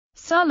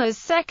Sulla's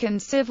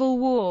Second Civil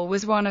War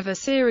was one of a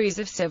series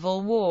of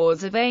civil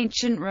wars of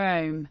ancient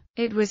Rome.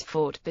 It was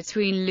fought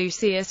between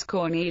Lucius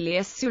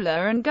Cornelius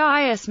Sulla and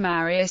Gaius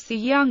Marius the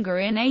Younger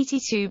in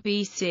 82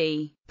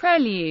 BC.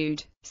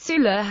 Prelude: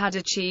 Sulla had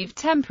achieved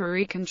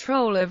temporary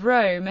control of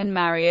Rome and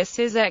Marius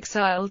is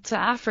exiled to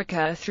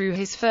Africa through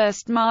his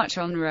first march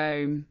on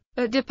Rome,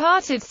 but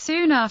departed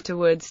soon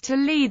afterwards to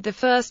lead the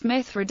First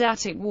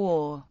Mithridatic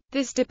War.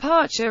 This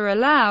departure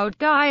allowed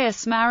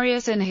Gaius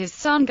Marius and his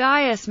son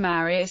Gaius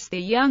Marius the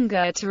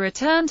Younger to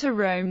return to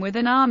Rome with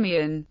an army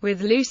and,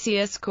 with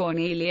Lucius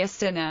Cornelius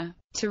Cinna,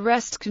 to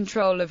wrest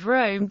control of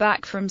Rome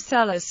back from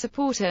Sulla's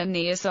supporter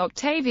Gnaeus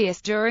Octavius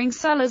during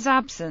Sulla's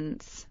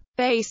absence.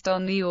 Based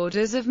on the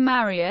orders of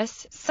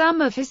Marius, some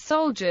of his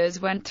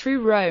soldiers went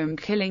through Rome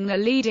killing the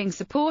leading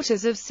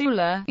supporters of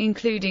Sulla,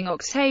 including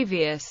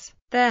Octavius.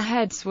 Their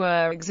heads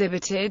were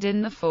exhibited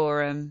in the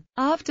Forum.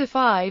 After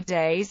 5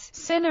 days,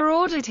 Cinna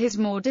ordered his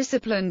more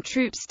disciplined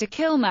troops to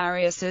kill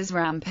Marius's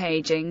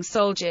rampaging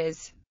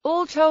soldiers.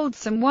 All told,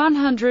 some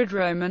 100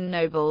 Roman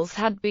nobles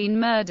had been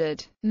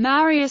murdered.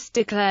 Marius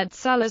declared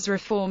Sulla's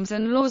reforms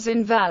and laws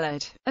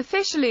invalid,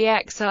 officially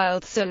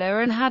exiled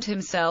Sulla and had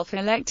himself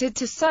elected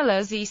to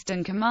Sulla's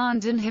eastern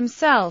command and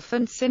himself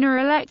and Cinna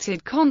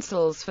elected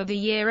consuls for the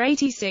year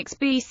 86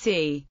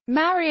 BC.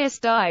 Marius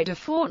died a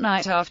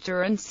fortnight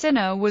after and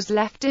Cinna was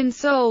left in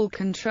sole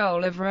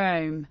control of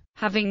Rome.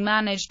 Having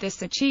managed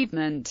this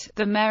achievement,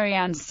 the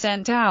Marians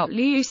sent out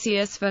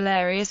Lucius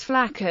Valerius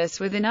Flaccus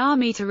with an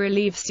army to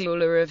relieve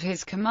Sulla of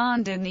his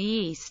command in the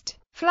east.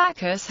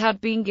 Flaccus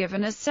had been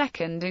given as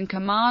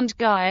second-in-command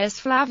Gaius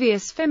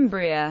Flavius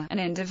Fimbria, an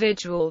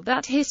individual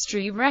that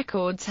history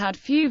records had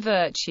few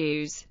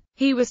virtues.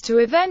 He was to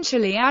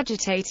eventually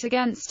agitate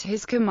against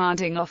his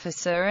commanding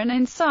officer and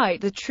incite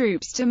the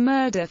troops to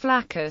murder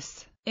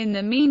Flaccus. In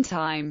the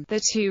meantime, the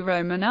two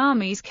Roman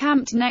armies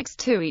camped next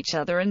to each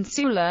other and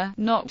Sulla,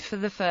 not for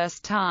the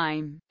first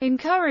time,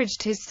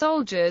 encouraged his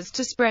soldiers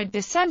to spread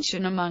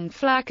dissension among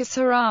Flaccus'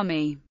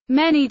 army.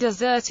 Many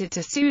deserted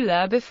to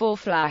Sulla before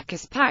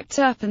Flaccus packed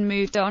up and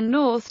moved on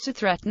north to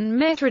threaten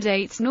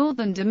Mithridate's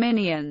northern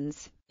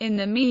dominions. In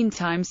the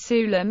meantime,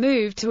 Sulla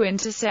moved to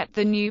intercept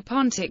the new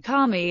Pontic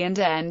army and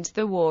end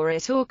the war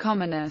at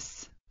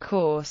Orchomenus.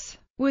 Course.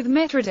 With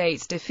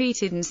Mithridates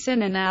defeated and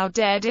Cinna now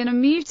dead in a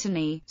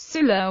mutiny,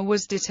 Sulla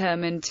was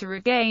determined to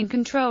regain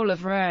control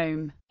of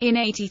Rome. In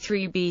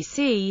 83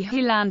 BC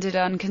he landed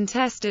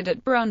uncontested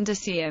at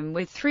Brundisium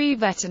with 3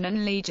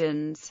 veteran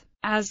legions.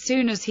 As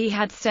soon as he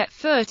had set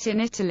foot in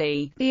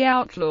Italy, the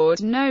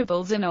outlawed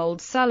nobles and old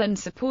Sullan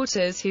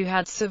supporters who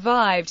had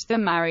survived the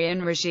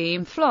Marian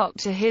regime flocked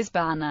to his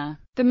banner.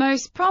 The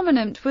most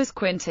prominent was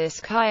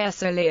Quintus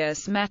Caius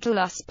Aelius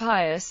Metellus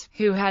Pius,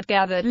 who had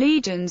gathered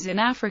legions in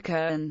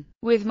Africa and,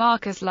 with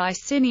Marcus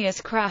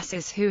Licinius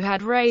Crassus who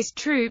had raised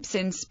troops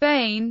in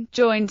Spain,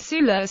 joined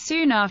Sulla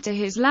soon after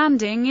his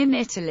landing in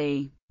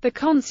Italy. The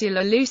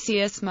consular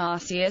Lucius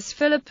Marcius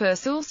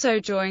Philippus also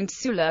joined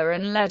Sulla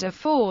and led a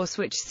force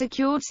which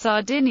secured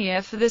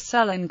Sardinia for the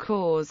Sullan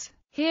cause.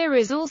 Here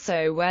is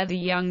also where the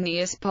young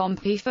Gnaeus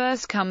Pompey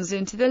first comes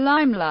into the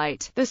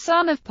limelight. The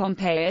son of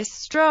Pompeius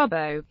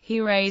Strabo,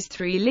 he raised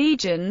 3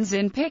 legions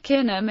in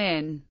Picenum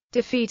in,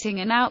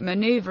 defeating and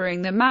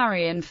outmaneuvering the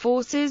Marian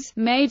forces,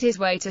 made his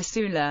way to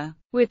Sulla.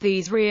 With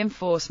these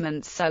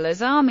reinforcements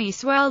Sulla's army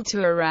swelled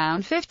to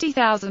around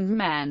 50,000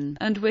 men,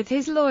 and with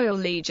his loyal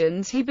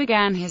legions he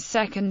began his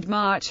second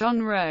march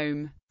on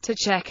Rome. To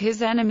check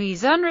his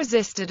enemies'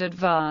 unresisted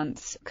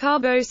advance,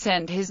 Carbo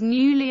sent his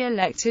newly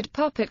elected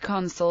puppet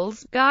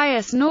consuls,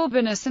 Gaius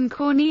Norbanus and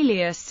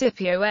Cornelius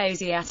Scipio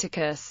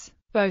Asiaticus,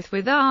 both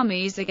with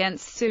armies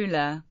against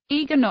Sulla.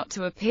 Eager not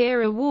to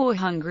appear a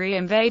war-hungry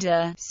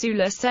invader,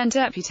 Sulla sent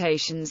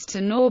deputations to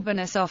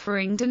Norbanus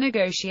offering to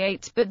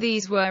negotiate, but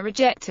these were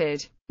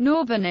rejected.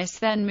 Norbanus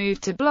then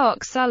moved to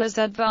block Sulla's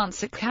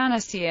advance at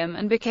Canisium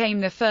and became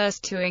the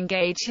first to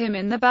engage him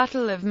in the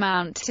Battle of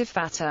Mount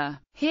Tifata.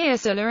 Here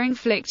Sulla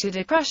inflicted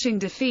a crushing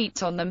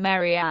defeat on the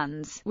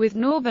Marians, with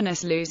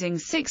Norbanus losing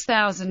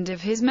 6,000 of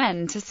his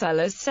men to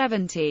Sulla's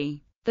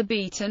 70. The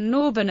beaten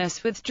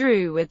Norbanus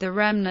withdrew with the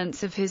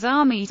remnants of his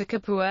army to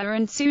Capua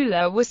and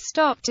Sulla was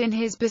stopped in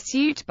his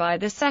pursuit by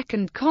the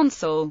second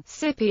consul,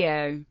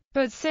 Scipio.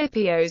 But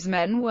Scipio's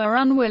men were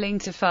unwilling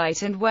to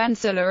fight and when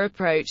Sulla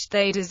approached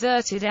they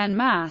deserted en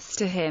masse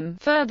to him,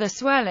 further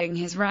swelling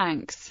his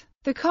ranks.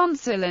 The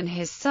consul and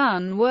his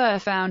son were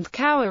found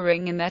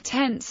cowering in their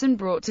tents and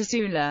brought to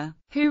Sulla,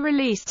 who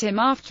released him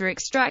after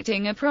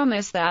extracting a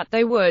promise that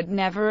they would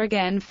never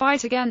again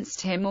fight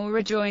against him or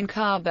rejoin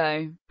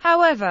Carbo.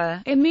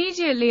 However,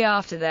 immediately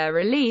after their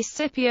release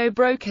Scipio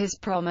broke his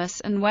promise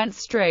and went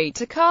straight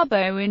to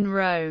Carbo in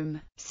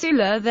Rome.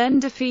 Sulla then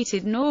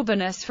defeated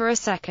Norbanus for a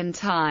second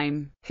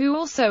time, who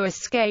also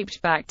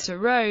escaped back to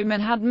Rome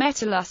and had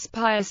Metellus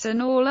Pius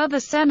and all other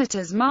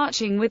senators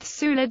marching with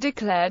Sulla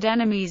declared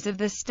enemies of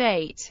the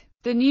state.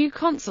 The new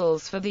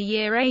consuls for the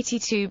year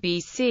 82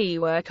 BC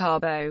were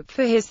Carbo,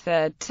 for his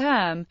third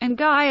term, and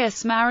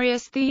Gaius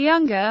Marius the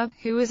Younger,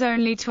 who was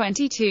only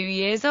 22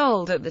 years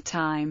old at the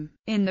time.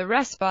 In the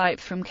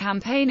respite from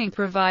campaigning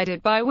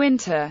provided by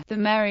winter, the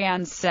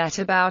Marians set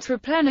about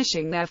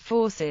replenishing their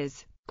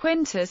forces.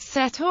 Quintus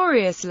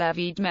Sertorius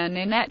levied men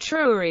in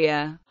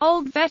Etruria.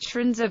 Old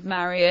veterans of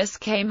Marius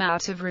came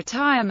out of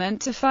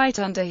retirement to fight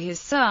under his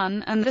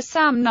son, and the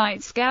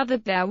Samnites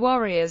gathered their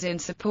warriors in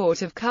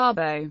support of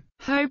Carbo,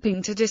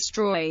 hoping to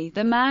destroy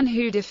the man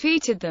who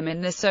defeated them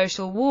in the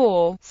social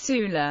war,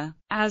 Sulla.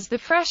 As the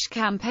fresh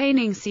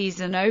campaigning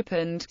season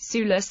opened,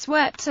 Sulla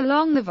swept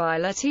along the Via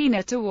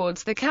Latina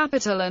towards the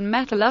capital, and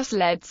Metellus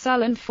led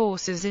Sullan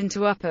forces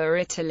into Upper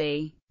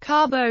Italy.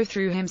 Carbo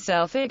threw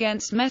himself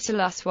against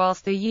Metellus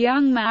whilst the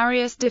young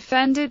Marius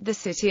defended the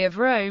city of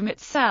Rome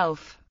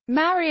itself.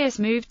 Marius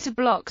moved to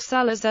block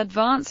Sulla's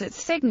advance at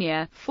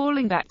Signia,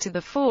 falling back to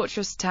the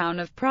fortress town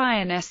of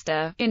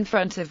Praenesta, in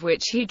front of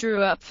which he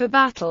drew up for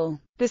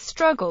battle. The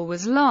struggle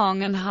was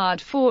long and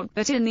hard-fought,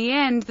 but in the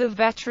end the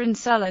veteran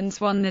Sullans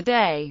won the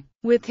day.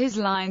 With his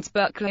lines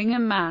buckling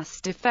and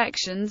mass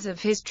defections of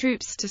his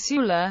troops to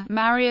Sulla,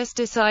 Marius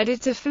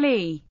decided to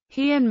flee.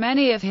 He and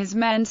many of his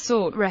men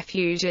sought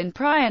refuge in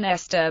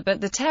Praenesta,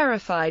 but the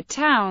terrified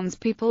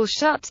townspeople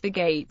shut the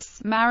gates.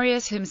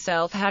 Marius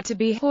himself had to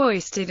be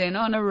hoisted in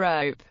on a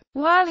rope,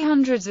 while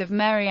hundreds of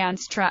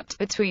Marians trapped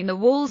between the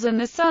walls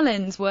and the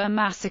Sullans were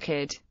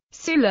massacred.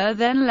 Sulla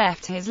then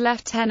left his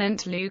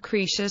lieutenant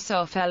Lucretius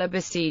Ofella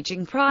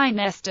besieging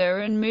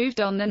Praenesta and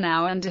moved on the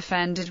now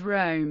undefended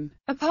Rome.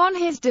 Upon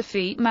his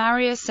defeat,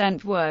 Marius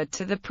sent word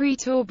to the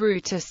praetor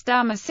Brutus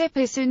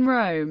Damasippus in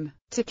Rome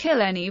to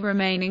kill any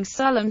remaining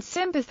Sullan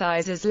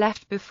sympathizers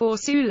left before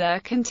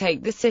Sulla can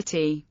take the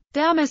city.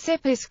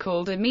 Damasippus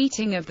called a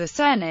meeting of the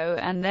Senate,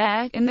 and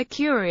there, in the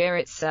Curia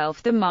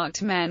itself, the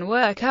marked men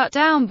were cut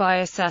down by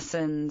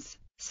assassins.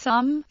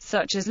 Some,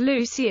 such as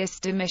Lucius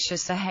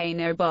Domitius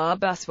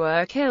Ahenobarbus,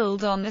 were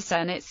killed on the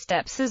Senate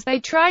steps as they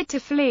tried to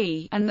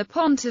flee, and the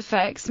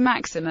Pontifex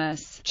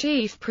Maximus,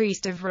 chief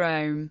priest of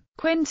Rome,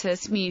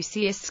 Quintus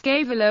Mucius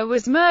Scaevola,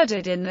 was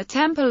murdered in the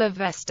Temple of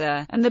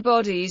Vesta, and the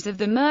bodies of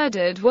the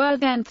murdered were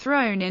then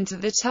thrown into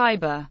the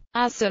Tiber.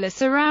 As Sulla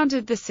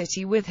surrounded the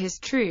city with his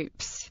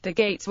troops, the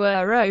gates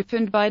were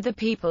opened by the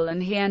people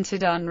and he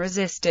entered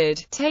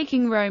unresisted,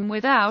 taking Rome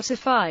without a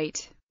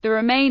fight. The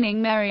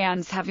remaining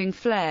Marians having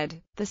fled,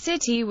 the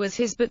city was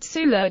his, but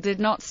Sulla did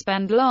not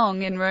spend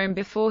long in Rome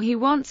before he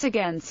once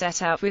again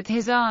set out with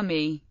his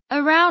army.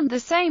 Around the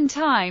same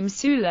time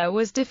Sulla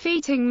was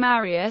defeating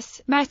Marius,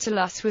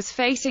 Metellus was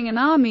facing an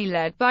army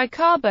led by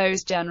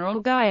Carbo's general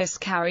Gaius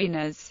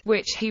Carrinas,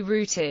 which he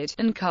routed,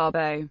 and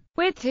Carbo,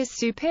 with his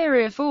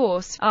superior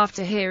force,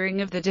 after hearing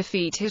of the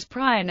defeat at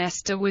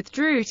Praenesta,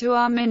 withdrew to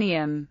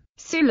Arminium.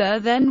 Sulla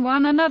then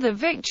won another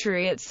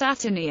victory at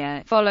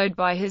Saturnia, followed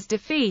by his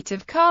defeat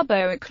of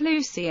Carbo at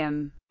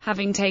Clusium.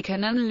 Having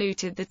taken and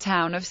looted the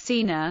town of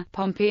Sina,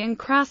 Pompey and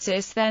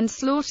Crassus then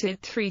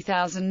slaughtered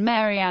 3,000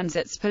 Marians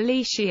at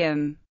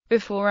Spoletium,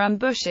 before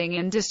ambushing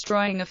and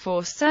destroying a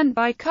force sent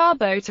by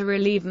Carbo to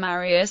relieve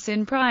Marius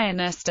in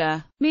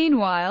Praenesta.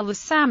 Meanwhile, the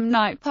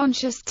Samnite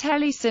Pontius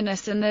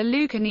Telesinus and the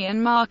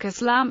Lucanian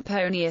Marcus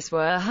Lamponius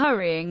were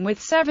hurrying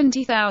with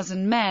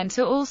 70,000 men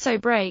to also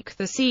break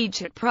the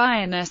siege at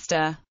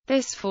Praenesta.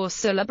 This force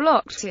Sulla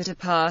blocked it a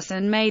pass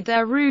and made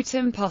their route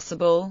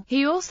impossible.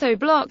 He also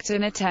blocked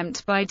an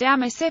attempt by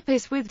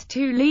Damasippus with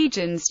 2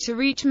 legions to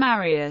reach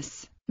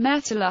Marius.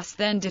 Metellus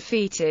then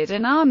defeated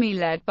an army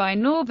led by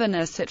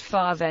Norbanus at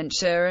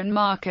Faventia, and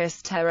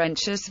Marcus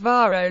Terentius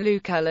Varro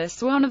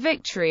Lucullus won a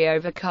victory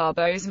over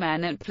Carbo's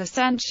men at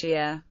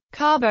Placentia.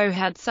 Carbo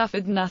had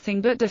suffered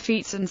nothing but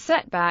defeats and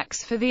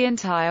setbacks for the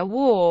entire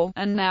war,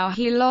 and now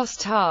he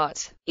lost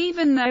heart.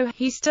 Even though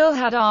he still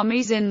had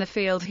armies in the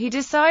field, he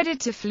decided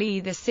to flee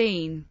the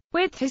scene.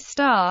 With his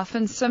staff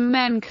and some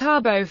men,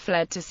 Carbo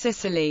fled to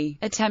Sicily,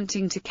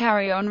 attempting to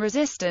carry on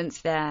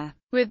resistance there.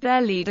 With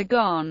their leader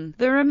gone,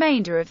 the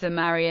remainder of the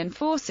Marian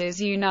forces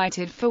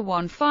united for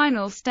one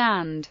final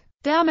stand.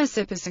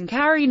 Damasippus and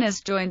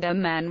Carrinas joined their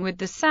men with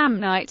the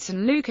Samnites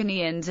and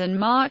Lucanians and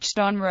marched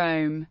on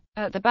Rome.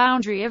 At the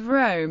boundary of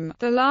Rome,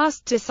 the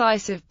last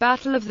decisive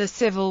battle of the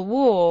civil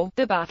war,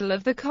 the Battle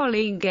of the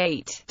Colline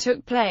Gate,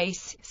 took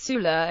place.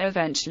 Sulla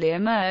eventually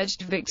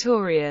emerged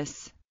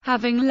victorious,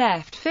 having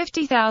left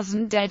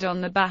 50,000 dead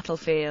on the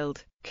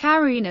battlefield.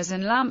 Carrinas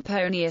and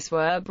Lamponius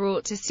were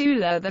brought to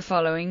Sulla the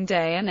following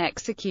day and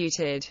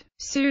executed.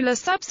 Sulla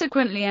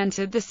subsequently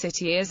entered the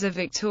city as a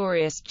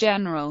victorious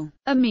general.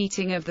 A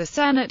meeting of the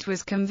Senate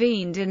was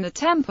convened in the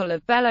Temple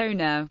of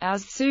Bellona.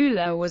 As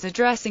Sulla was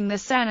addressing the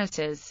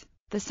senators,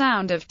 the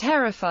sound of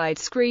terrified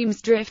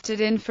screams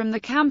drifted in from the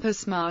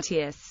Campus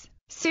Martius.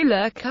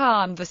 Sulla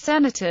calmed the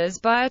senators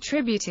by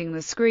attributing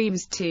the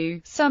screams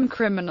to some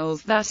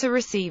criminals that are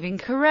receiving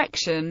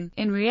correction.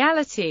 In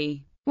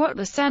reality, what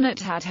the Senate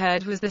had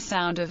heard was the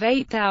sound of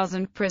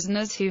 8,000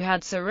 prisoners who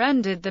had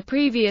surrendered the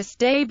previous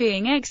day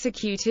being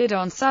executed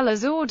on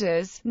Sulla's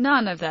orders.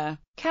 None of the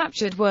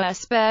captured were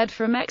spared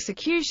from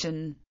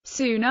execution.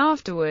 Soon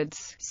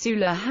afterwards,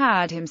 Sulla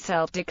had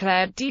himself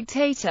declared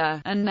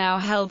dictator, and now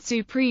held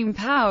supreme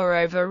power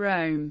over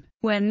Rome.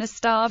 When the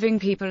starving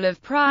people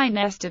of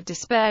Praeneste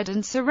despaired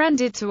and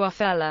surrendered to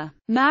Ofella,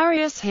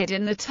 Marius hid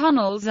in the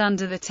tunnels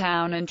under the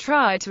town and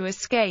tried to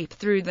escape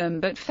through them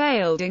but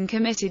failed and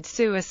committed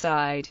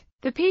suicide.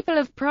 The people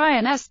of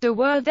Praeneste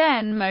were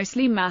then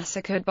mostly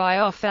massacred by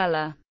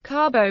Ofella.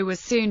 Carbo was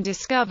soon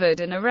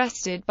discovered and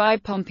arrested by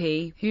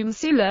Pompey, whom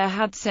Sulla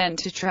had sent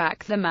to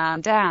track the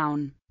man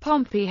down.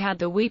 Pompey had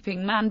the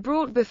weeping man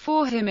brought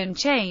before him in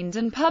chains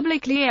and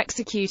publicly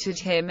executed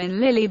him in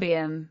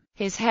Lilybaeum.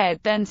 His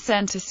head then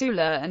sent to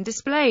Sulla and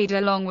displayed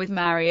along with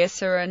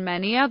Marius and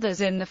many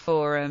others in the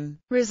Forum.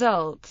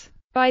 Result: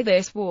 by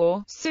this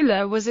war,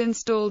 Sulla was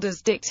installed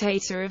as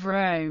dictator of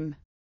Rome.